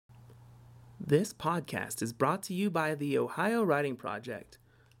This podcast is brought to you by the Ohio Writing Project.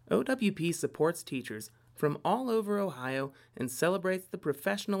 OWP supports teachers from all over Ohio and celebrates the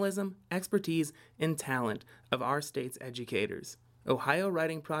professionalism, expertise, and talent of our state's educators. Ohio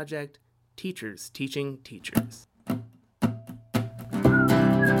Writing Project, teachers teaching teachers.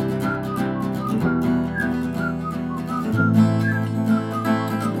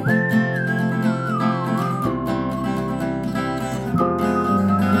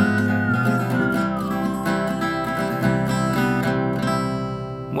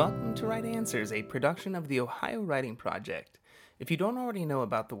 Welcome to Right Answers, a production of the Ohio Writing Project. If you don't already know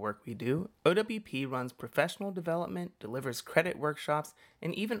about the work we do, OWP runs professional development, delivers credit workshops,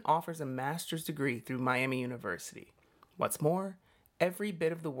 and even offers a master's degree through Miami University. What's more, every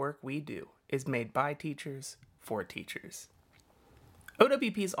bit of the work we do is made by teachers for teachers.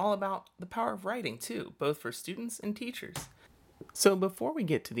 OWP is all about the power of writing, too, both for students and teachers. So before we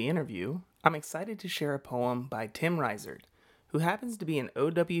get to the interview, I'm excited to share a poem by Tim Reisert, who happens to be an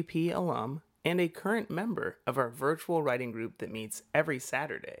OWP alum and a current member of our virtual writing group that meets every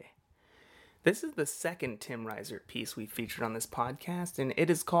Saturday. This is the second Tim Reisert piece we've featured on this podcast, and it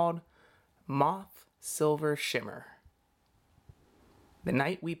is called Moth, Silver Shimmer. The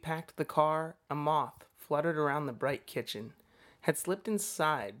night we packed the car, a moth fluttered around the bright kitchen, had slipped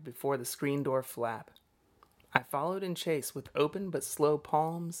inside before the screen door flap. I followed in chase with open but slow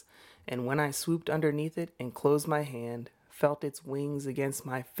palms, and when I swooped underneath it and closed my hand, felt its wings against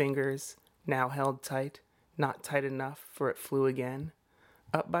my fingers, now held tight, not tight enough, for it flew again,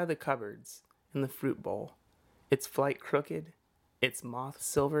 up by the cupboards, in the fruit bowl, its flight crooked, its moth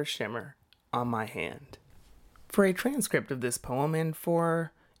silver shimmer on my hand. For a transcript of this poem and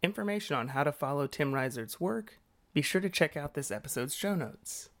for information on how to follow Tim Reisert's work, be sure to check out this episode's show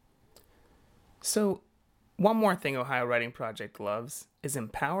notes. So, one more thing Ohio Writing Project loves is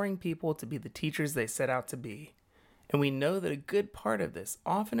empowering people to be the teachers they set out to be. And we know that a good part of this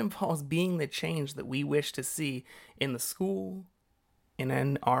often involves being the change that we wish to see in the school and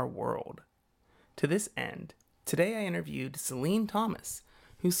in our world. To this end, today I interviewed Celine Thomas,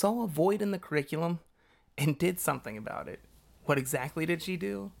 who saw a void in the curriculum and did something about it. What exactly did she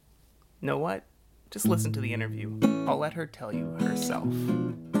do? Know what? Just listen to the interview. I'll let her tell you herself.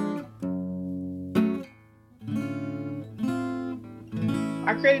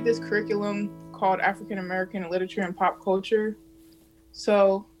 I created this curriculum called African American Literature and Pop Culture.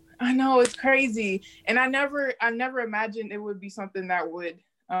 So I know it's crazy. And I never imagined it would be something that would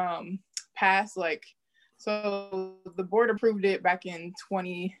pass. So the board approved it back in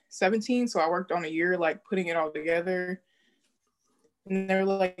 2017. So I worked on a year, putting it all together. And they're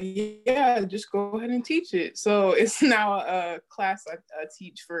like, yeah, just go ahead and teach it. So it's now a class I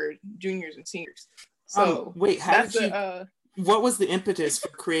teach for juniors and seniors. So what was the impetus for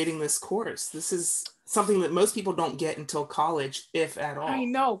creating this course? This is something that most people don't get until college, if at all. I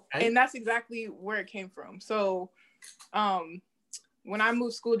know. Right? And that's exactly where it came from. So when I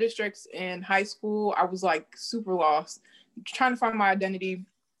moved school districts in high school, I was super lost, trying to find my identity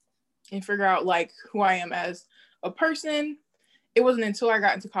and figure out who I am as a person. It wasn't until I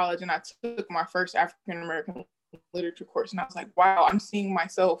got into college and I took my first African American literature course. And I was like, wow, I'm seeing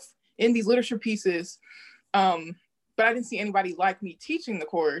myself in these literature pieces. But I didn't see anybody like me teaching the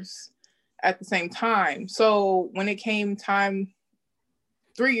course at the same time. So when it came time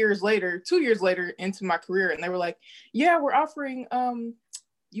 2 years later into my career, and they were like, yeah, we're offering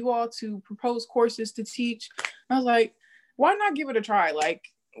you all to propose courses to teach. I was like, why not give it a try?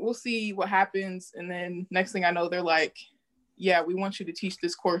 We'll see what happens. And then next thing I know, they're like, yeah, we want you to teach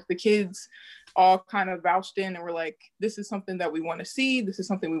this course. The kids all kind of vouched in and were like, this is something that we want to see. This is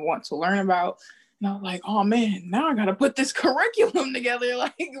something we want to learn about. And I was like, oh man, now I got to put this curriculum together.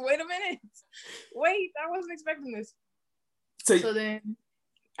 Wait a minute. Wait, I wasn't expecting this. So then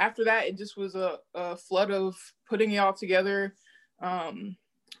after that, it just was a flood of putting it all together,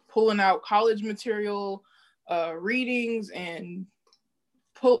 pulling out college material, readings, and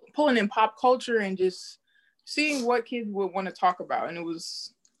pulling in pop culture and just seeing what kids would want to talk about. And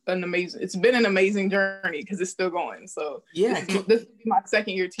it's been an amazing journey because it's still going. So yeah, this is my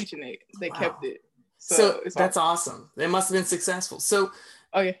second year teaching it. They kept it. So that's awesome. It must have been successful. So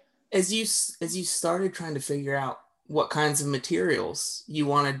okay. As you started trying to figure out what kinds of materials you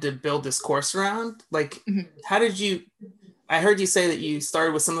wanted to build this course around, how did you, I heard you say that you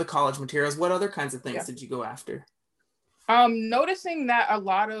started with some of the college materials. What other kinds of things did you go after? Noticing that a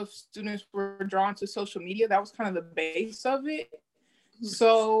lot of students were drawn to social media, that was kind of the base of it.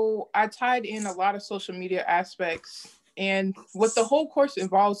 So I tied in a lot of social media aspects, and what the whole course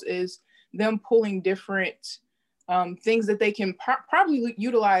involves is them pulling different things that they can probably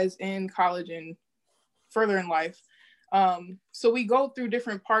utilize in college and further in life. So we go through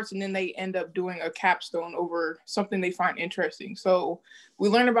different parts and then they end up doing a capstone over something they find interesting. So we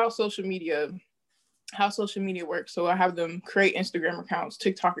learn about social media, how social media works. So I have them create Instagram accounts,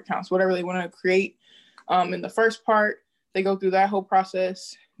 TikTok accounts, whatever they want to create. In the first part, they go through that whole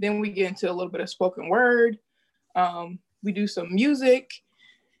process. Then we get into a little bit of spoken word. We do some music.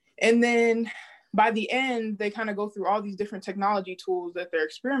 And then by the end, they kind of go through all these different technology tools that they're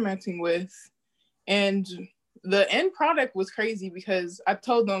experimenting with. And the end product was crazy because I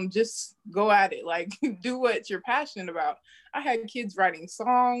told them, just go at it, like do what you're passionate about. I had kids writing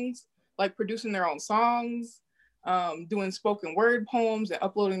songs, like producing their own songs, doing spoken word poems and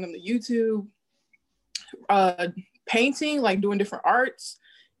uploading them to YouTube, painting, like doing different arts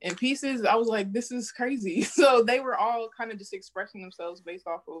and pieces. I was like, this is crazy. So they were all kind of just expressing themselves based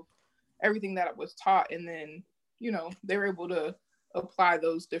off of everything that was taught. And then, you know, they were able to apply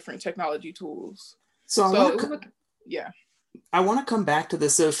those different technology tools. So yeah. I want to come back to the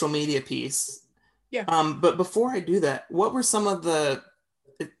social media piece. Yeah. But before I do that, what were some of the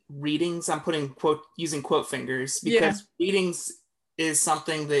readings? I'm using quote fingers because readings is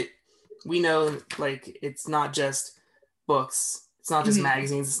something that we know, like, it's not just books, it's not just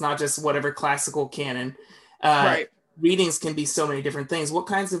magazines, it's not just whatever classical canon. Right. Readings can be so many different things. What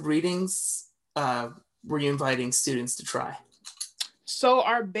kinds of readings were you inviting students to try? So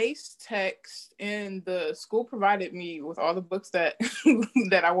our base text, and the school provided me with all the books that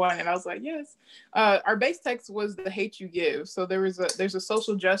that I wanted. And I was like, yes. Our base text was The Hate U Give. So there's a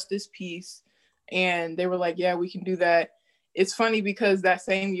social justice piece, and they were like, yeah, we can do that. It's funny because that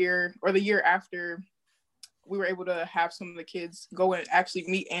same year or the year after, we were able to have some of the kids go and actually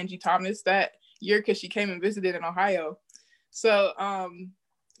meet Angie Thomas that year because she came and visited in Ohio. So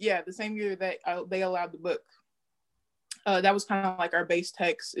the same year that they allowed the book. That was kind of like our base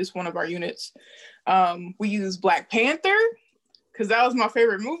text is one of our units. We use Black Panther because that was my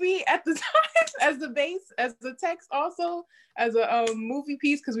favorite movie at the time as the base, as the text, also as a movie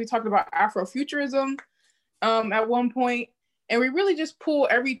piece, because we talked about Afrofuturism at one point. And we really just pull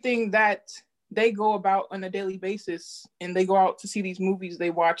everything that they go about on a daily basis, and they go out to see these movies, they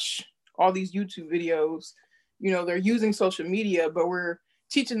watch all these YouTube videos, you know, they're using social media, but we're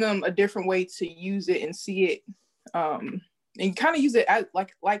teaching them a different way to use it and see it, and kind of use it as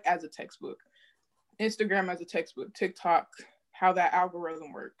like as a textbook. Instagram as a textbook, TikTok, how that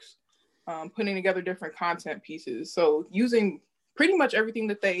algorithm works, putting together different content pieces. So using pretty much everything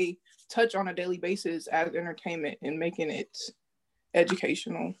that they touch on a daily basis as entertainment and making it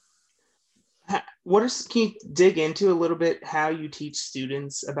educational. Can you dig into a little bit how you teach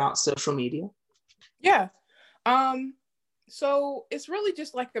students about social media? Yeah. So it's really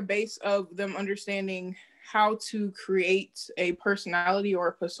just like a base of them understanding how to create a personality or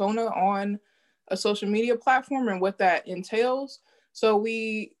a persona on a social media platform and what that entails. So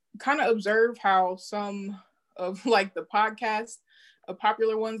we kind of observe how some of like the podcasts,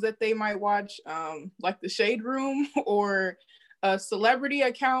 popular ones that they might watch, like the Shade Room or celebrity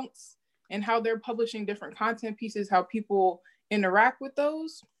accounts, and how they're publishing different content pieces, how people interact with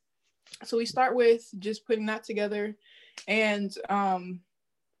those. So we start with just putting that together, and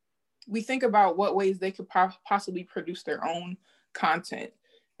we think about what ways they could possibly produce their own content.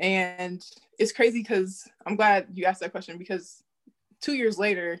 And it's crazy because I'm glad you asked that question, because 2 years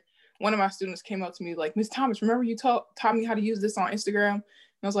later, one of my students came up to me like, Ms. Thomas, remember you taught me how to use this on Instagram? And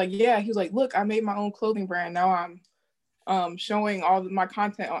I was like, yeah. He was like, look, I made my own clothing brand. Now I'm showing all of my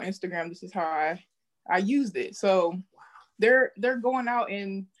content on Instagram. This is how I used it. So they're going out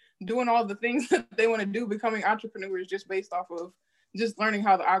and doing all the things that they want to do, becoming entrepreneurs just based off of just learning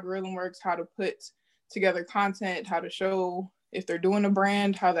how the algorithm works, how to put together content, how to show if they're doing a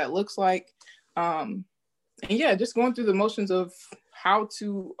brand, how that looks like. And yeah, just going through the motions of how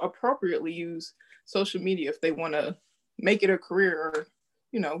to appropriately use social media if they want to make it a career or,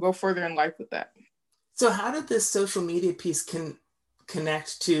 you know, go further in life with that. So how did this social media piece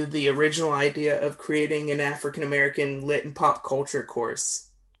connect to the original idea of creating an African-American lit and pop culture course?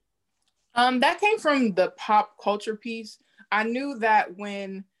 That came from the pop culture piece. I knew that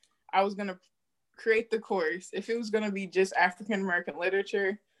when I was going to create the course, if it was going to be just African-American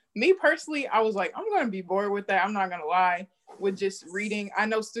literature, me personally, I was like, I'm going to be bored with that. I'm not going to lie, with just reading. I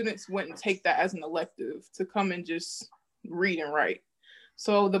know students wouldn't take that as an elective to come and just read and write.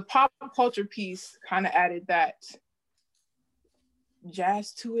 So the pop culture piece kind of added that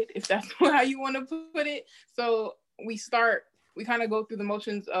jazz to it, if that's how you want to put it. So we kind of go through the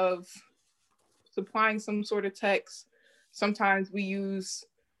motions of supplying some sort of text. Sometimes we use,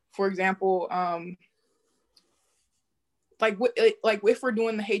 for example, like if we're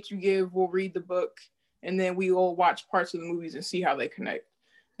doing The Hate U Give, we'll read the book and then we will watch parts of the movies and see how they connect.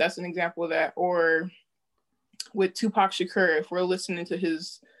 That's an example of that. Or with Tupac Shakur, if we're listening to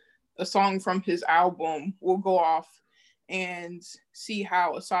a song from his album, we'll go off and see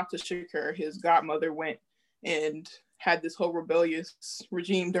how Assata Shakur, his godmother, went and had this whole rebellious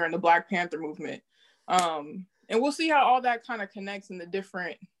regime during the Black Panther movement. And we'll see how all that kind of connects in the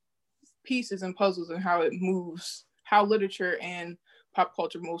different pieces and puzzles and how it moves, how literature and pop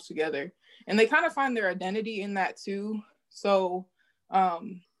culture moves together. And they kind of find their identity in that too. So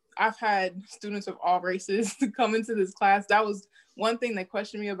I've had students of all races come into this class. That was one thing they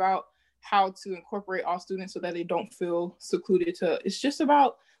questioned me about, how to incorporate all students so that they don't feel secluded to, it's just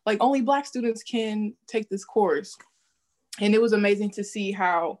about like only Black students can take this course. And it was amazing to see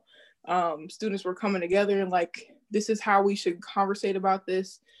how students were coming together and like, this is how we should conversate about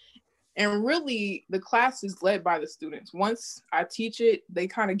this. And really the class is led by the students. Once I teach it, they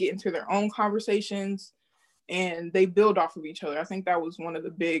kind of get into their own conversations and they build off of each other. I think that was one of the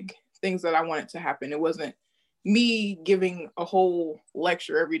big things that I wanted to happen. It wasn't me giving a whole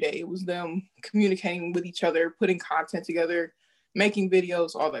lecture every day. It was them communicating with each other, putting content together, making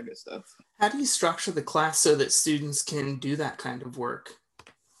videos, all that good stuff. How do you structure the class so that students can do that kind of work?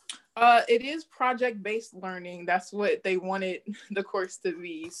 It is project-based learning. That's what they wanted the course to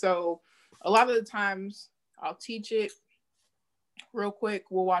be. So a lot of the times I'll teach it real quick.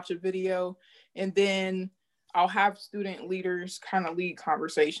 We'll watch a video and then I'll have student leaders kind of lead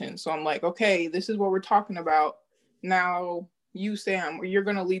conversations. So I'm like, okay, this is what we're talking about. Now you, Sam, you're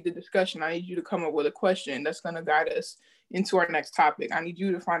going to lead the discussion. I need you to come up with a question that's going to guide us into our next topic. I need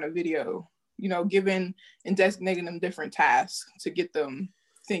you to find a video, giving and designating them different tasks to get them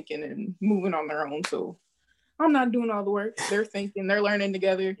thinking and moving on their own. So I'm not doing all the work. They're thinking, they're learning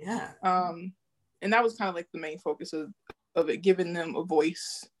together. Yeah. And that was kind of like the main focus of it, giving them a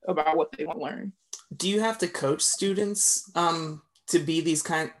voice about what they want to learn. Do you have to coach students to be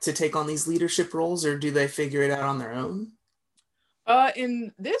to take on these leadership roles, or do they figure it out on their own?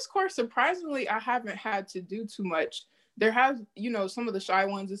 In this course, surprisingly, I haven't had to do too much. There have, some of the shy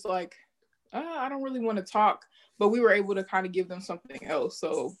ones, it's like, I don't really want to talk, but we were able to kind of give them something else.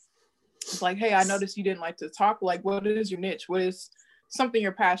 So it's like, hey, I noticed you didn't like to talk. Like, what is your niche? What is something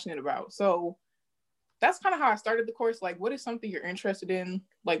you're passionate about? So that's kind of how I started the course. Like, what is something you're interested in?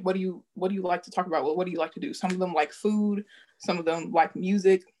 Like, what do you like to talk about? What do you like to do? Some of them like food, some of them like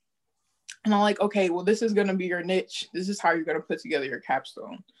music. And I'm like, okay, well, this is going to be your niche. This is how you're going to put together your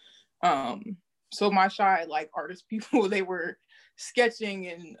capstone. So my shy, like artist people, they were sketching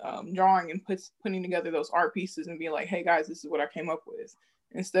and drawing and putting together those art pieces and being like, hey guys, this is what I came up with.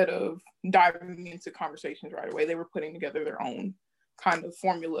 Instead of diving into conversations right away, they were putting together their own kind of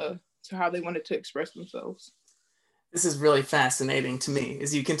formula to how they wanted to express themselves. This is really fascinating to me,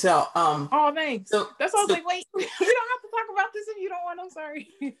 as you can tell. Oh, thanks. That's why I was like, wait, we don't have to talk about this if you don't want. I'm sorry.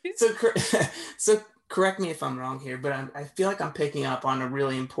 So correct me if I'm wrong here, but I feel like I'm picking up on a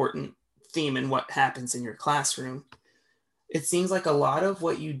really important theme in what happens in your classroom. It seems like a lot of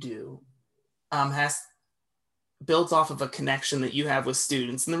what you do builds off of a connection that you have with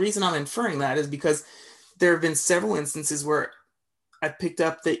students. And the reason I'm inferring that is because there have been several instances where I picked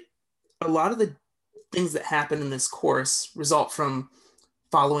up that a lot of the things that happen in this course result from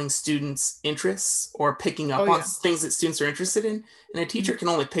following students' interests or picking up on things that students are interested in. And a teacher can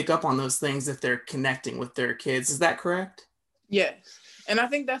only pick up on those things if they're connecting with their kids. Is that correct? Yes. And I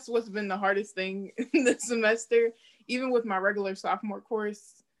think that's what's been the hardest thing in this semester. Even with my regular sophomore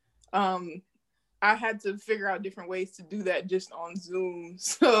course, I had to figure out different ways to do that just on Zoom.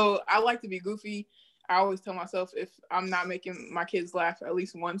 So I like to be goofy. I always tell myself, if I'm not making my kids laugh at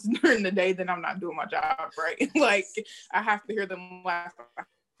least once during the day, then I'm not doing my job right. Like, I have to hear them laugh. I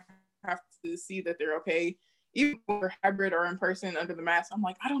have to see that they're okay. Even when we're hybrid or in person under the mask, I'm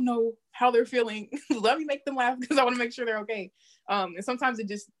like, I don't know how they're feeling. Let me make them laugh because I want to make sure they're okay. And sometimes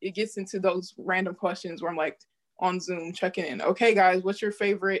it gets into those random questions where I'm like on Zoom checking in. Okay, guys, what's your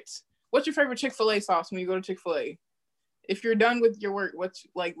favorite Chick-fil-A sauce when you go to Chick-fil-A? If you're done with your work,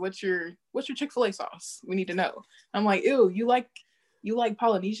 what's your Chick-fil-A sauce? We need to know. I'm like, ew, you like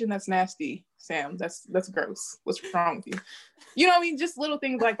Polynesian? That's nasty, Sam. That's gross. What's wrong with you? You know what I mean? Just little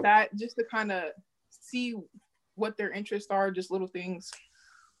things like that, just to kind of see what their interests are, just little things.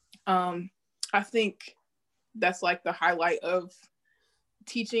 I think that's like the highlight of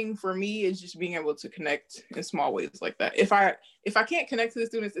teaching for me, is just being able to connect in small ways like that. If I can't connect to the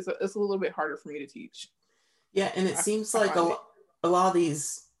students, it's a little bit harder for me to teach. Yeah, and it seems like a lot of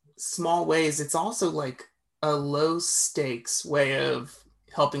these small ways, it's also like a low stakes way of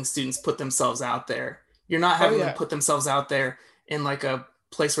helping students put themselves out there. You're not Oh having them yeah. put themselves out there in like a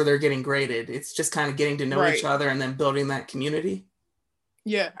place where they're getting graded. It's just kind of getting to know each Right. other and then building that community.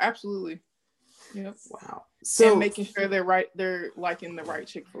 Yeah, absolutely. Yep. Wow. And So making sure they're liking the right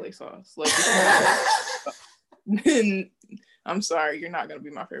Chick-fil-A sauce. Like if you don't, then I'm sorry, you're not gonna be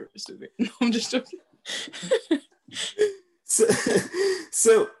my favorite student. I'm just joking. so,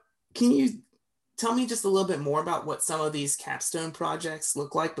 so can you tell me just a little bit more about what some of these capstone projects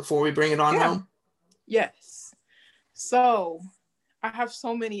look like before we bring it on Yeah. home? Yes. So I have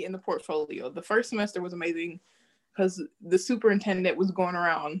so many in the portfolio. The first semester was amazing because the superintendent was going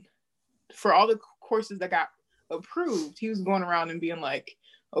around for all the courses that got approved. He was going around and being like,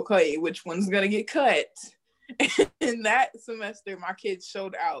 okay, which one's gonna get cut? And that semester, my kids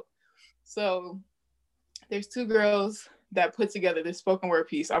showed out. So there's two girls that put together this spoken word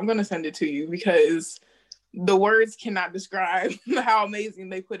piece. I'm gonna send it to you because the words cannot describe how amazing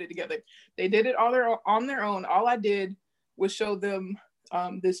they put it together. They did it all on their own. All I did was show them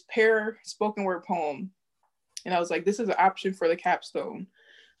this pair spoken word poem. And I was like, this is an option for the capstone.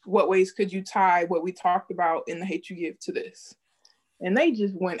 What ways could you tie what we talked about in The Hate U Give to this? And they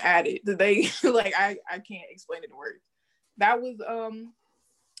just went at it. They like, I can't explain it in words. That was a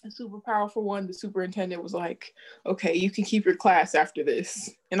super powerful one. The superintendent was like, okay, you can keep your class after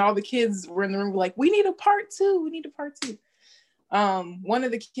this. And all the kids were in the room like, we need a part two. We need a part two. One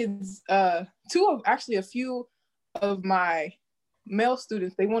of the kids, a few of my male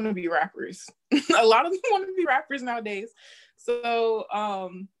students, they want to be rappers. A lot of them want to be rappers nowadays. So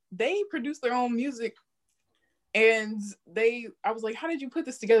they produce their own music. And I was like, how did you put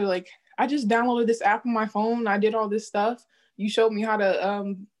this together? Like, I just downloaded this app on my phone. I did all this stuff. You showed me how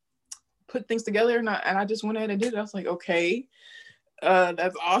to put things together, and I just went ahead and did it. I was like, okay,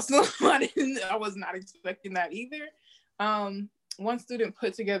 that's awesome. I was not expecting that either. One student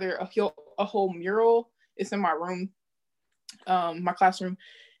put together a whole mural. It's in my room, my classroom,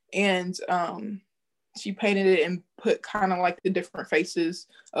 and she painted it and put kind of like the different faces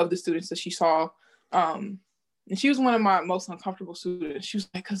of the students that she saw. And she was one of my most uncomfortable students. She was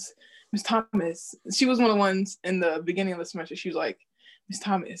like, because Miss Thomas, she was one of the ones in the beginning of the semester. She was like, Miss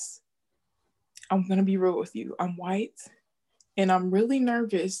Thomas, I'm going to be real with you. I'm white and I'm really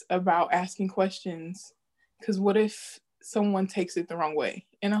nervous about asking questions because what if someone takes it the wrong way?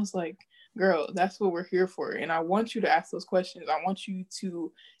 And I was like, girl, that's what we're here for. And I want you to ask those questions. I want you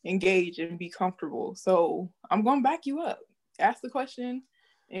to engage and be comfortable. So I'm going to back you up. Ask the question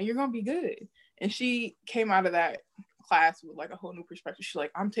and you're going to be good. And she came out of that class with like a whole new perspective. She's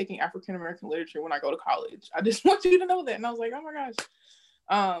like, I'm taking African-American literature when I go to college. I just want you to know that. And I was like, oh my gosh.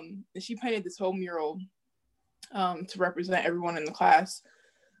 And she painted this whole mural to represent everyone in the class.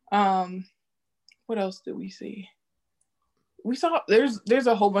 What else did we see? We saw there's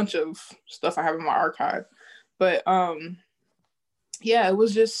a whole bunch of stuff I have in my archive. But yeah, it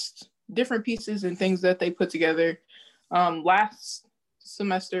was just different pieces and things that they put together. Last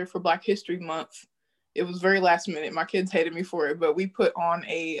semester for Black History Month, it was very last minute. My kids hated me for it, but we put on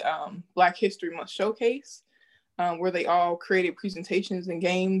a Black History Month showcase where they all created presentations and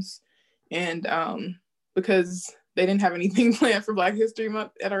games. And because they didn't have anything planned for Black History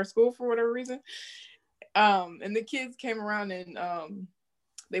Month at our school for whatever reason. And the kids came around and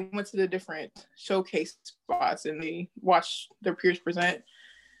they went to the different showcase spots and they watched their peers present.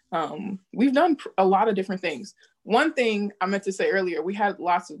 We've done a lot of different things. One thing I meant to say earlier, we had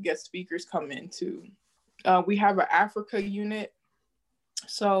lots of guest speakers come in too. We have an Africa unit.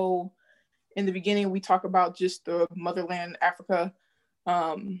 So in the beginning, we talk about just the motherland, Africa,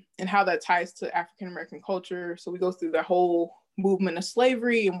 and how that ties to African-American culture. So we go through the whole movement of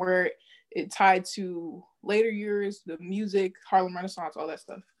slavery and where it tied to later years, the music, Harlem Renaissance, all that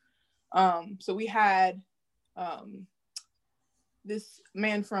stuff. So we had this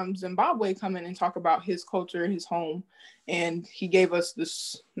man from Zimbabwe come in and talk about his culture, his home, and he gave us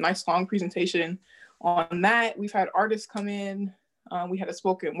this nice long presentation on that. We've had artists come in. We had a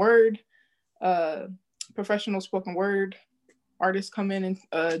spoken word, professional spoken word artists come in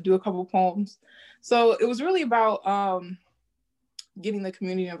and do a couple poems. So it was really about getting the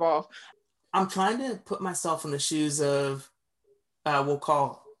community involved. I'm trying to put myself in the shoes of, we'll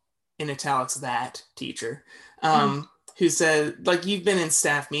call in italics that teacher, who said, like, you've been in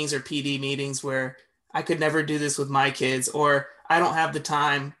staff meetings or PD meetings where I could never do this with my kids, or I don't have the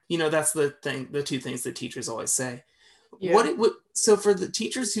time. You know, that's the thing, the two things that teachers always say. Yeah. So for the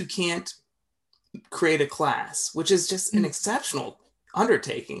teachers who can't create a class, which is just an exceptional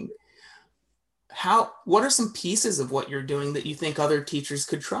undertaking, what are some pieces of what you're doing that you think other teachers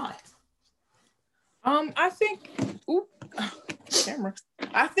could try? I think camera.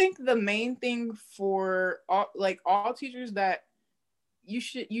 I think the main thing for all teachers that you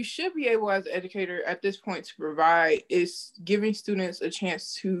should be able as an educator at this point to provide is giving students a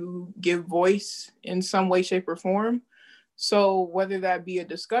chance to give voice in some way, shape, or form. So whether that be a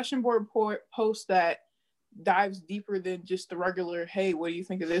discussion board post that dives deeper than just the regular, hey, what do you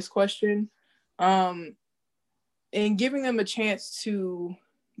think of this question? And giving them a chance to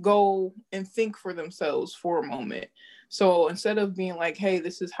go and think for themselves for a moment. So instead of being like, hey,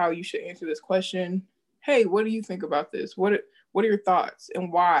 this is how you should answer this question. Hey, what do you think about this? What are your thoughts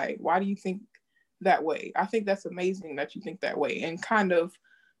and why? Why do you think that way? I think that's amazing that you think that way, and kind of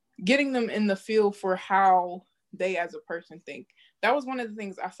getting them in the feel for how they as a person think. That was one of the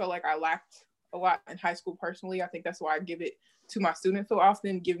things I felt like I lacked a lot in high school personally. I think that's why I give it to my students so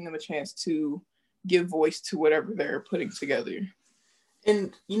often, giving them a chance to give voice to whatever they're putting together.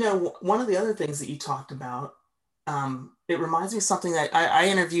 And, one of the other things that you talked about, it reminds me of something that I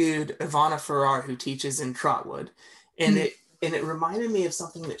interviewed Ivana Farrar, who teaches in Trotwood, and it reminded me of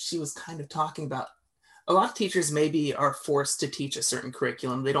something that she was kind of talking about. A lot of teachers maybe are forced to teach a certain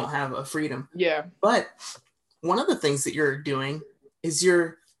curriculum. They don't have a freedom. Yeah. But one of the things that you're doing is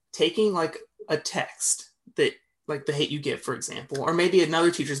you're taking like a text that, like The Hate U Give, for example, or maybe another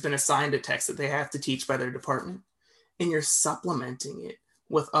teacher's been assigned a text that they have to teach by their department, and you're supplementing it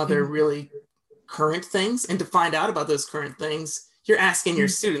with other really current things. And to find out about those current things, you're asking your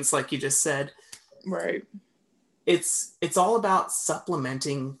students, like you just said. Right. It's all about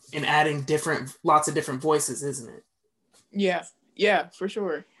supplementing and adding lots of different voices, isn't it? Yeah, for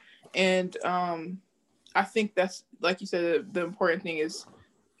sure. And I think that's, like you said, the important thing is,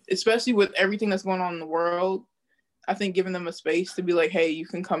 especially with everything that's going on in the world, I think giving them a space to be like, hey, you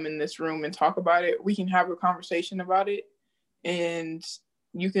can come in this room and talk about it. We can have a conversation about it, and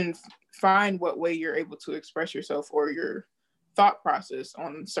you can find what way you're able to express yourself or your thought process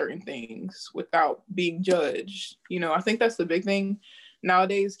on certain things without being judged. I think that's the big thing.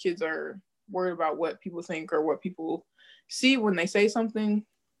 Nowadays, kids are worried about what people think or what people see when they say something.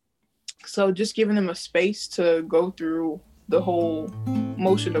 So just giving them a space to go through the whole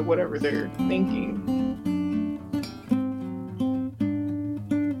motion of whatever they're thinking.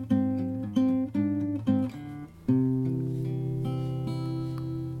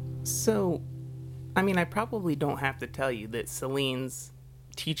 So, I probably don't have to tell you that Celine's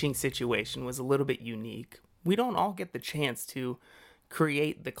teaching situation was a little bit unique. We don't all get the chance to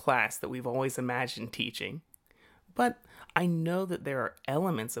create the class that we've always imagined teaching. But I know that there are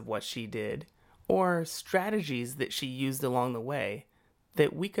elements of what she did, or strategies that she used along the way,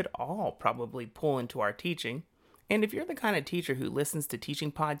 that we could all probably pull into our teaching. And if you're the kind of teacher who listens to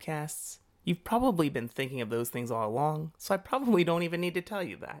teaching podcasts, you've probably been thinking of those things all along, so I probably don't even need to tell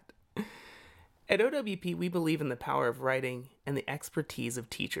you that. At OWP, we believe in the power of writing and the expertise of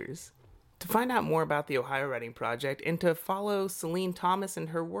teachers. To find out more about the Ohio Writing Project and to follow Celine Thomas and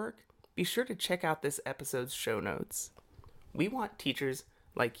her work, be sure to check out this episode's show notes. We want teachers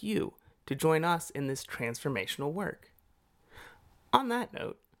like you to join us in this transformational work. On that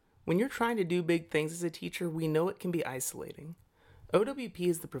note, when you're trying to do big things as a teacher, we know it can be isolating. OWP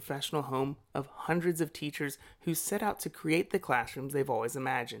is the professional home of hundreds of teachers who set out to create the classrooms they've always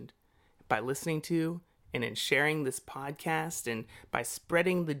imagined. By listening to and in sharing this podcast and by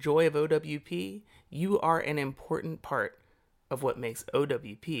spreading the joy of OWP, you are an important part of what makes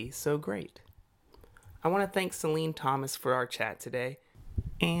OWP so great. I want to thank Celine Thomas for our chat today,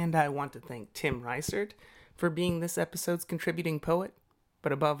 and I want to thank Tim Reisert for being this episode's contributing poet,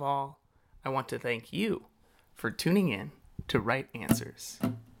 but above all, I want to thank you for tuning in to Right Answers.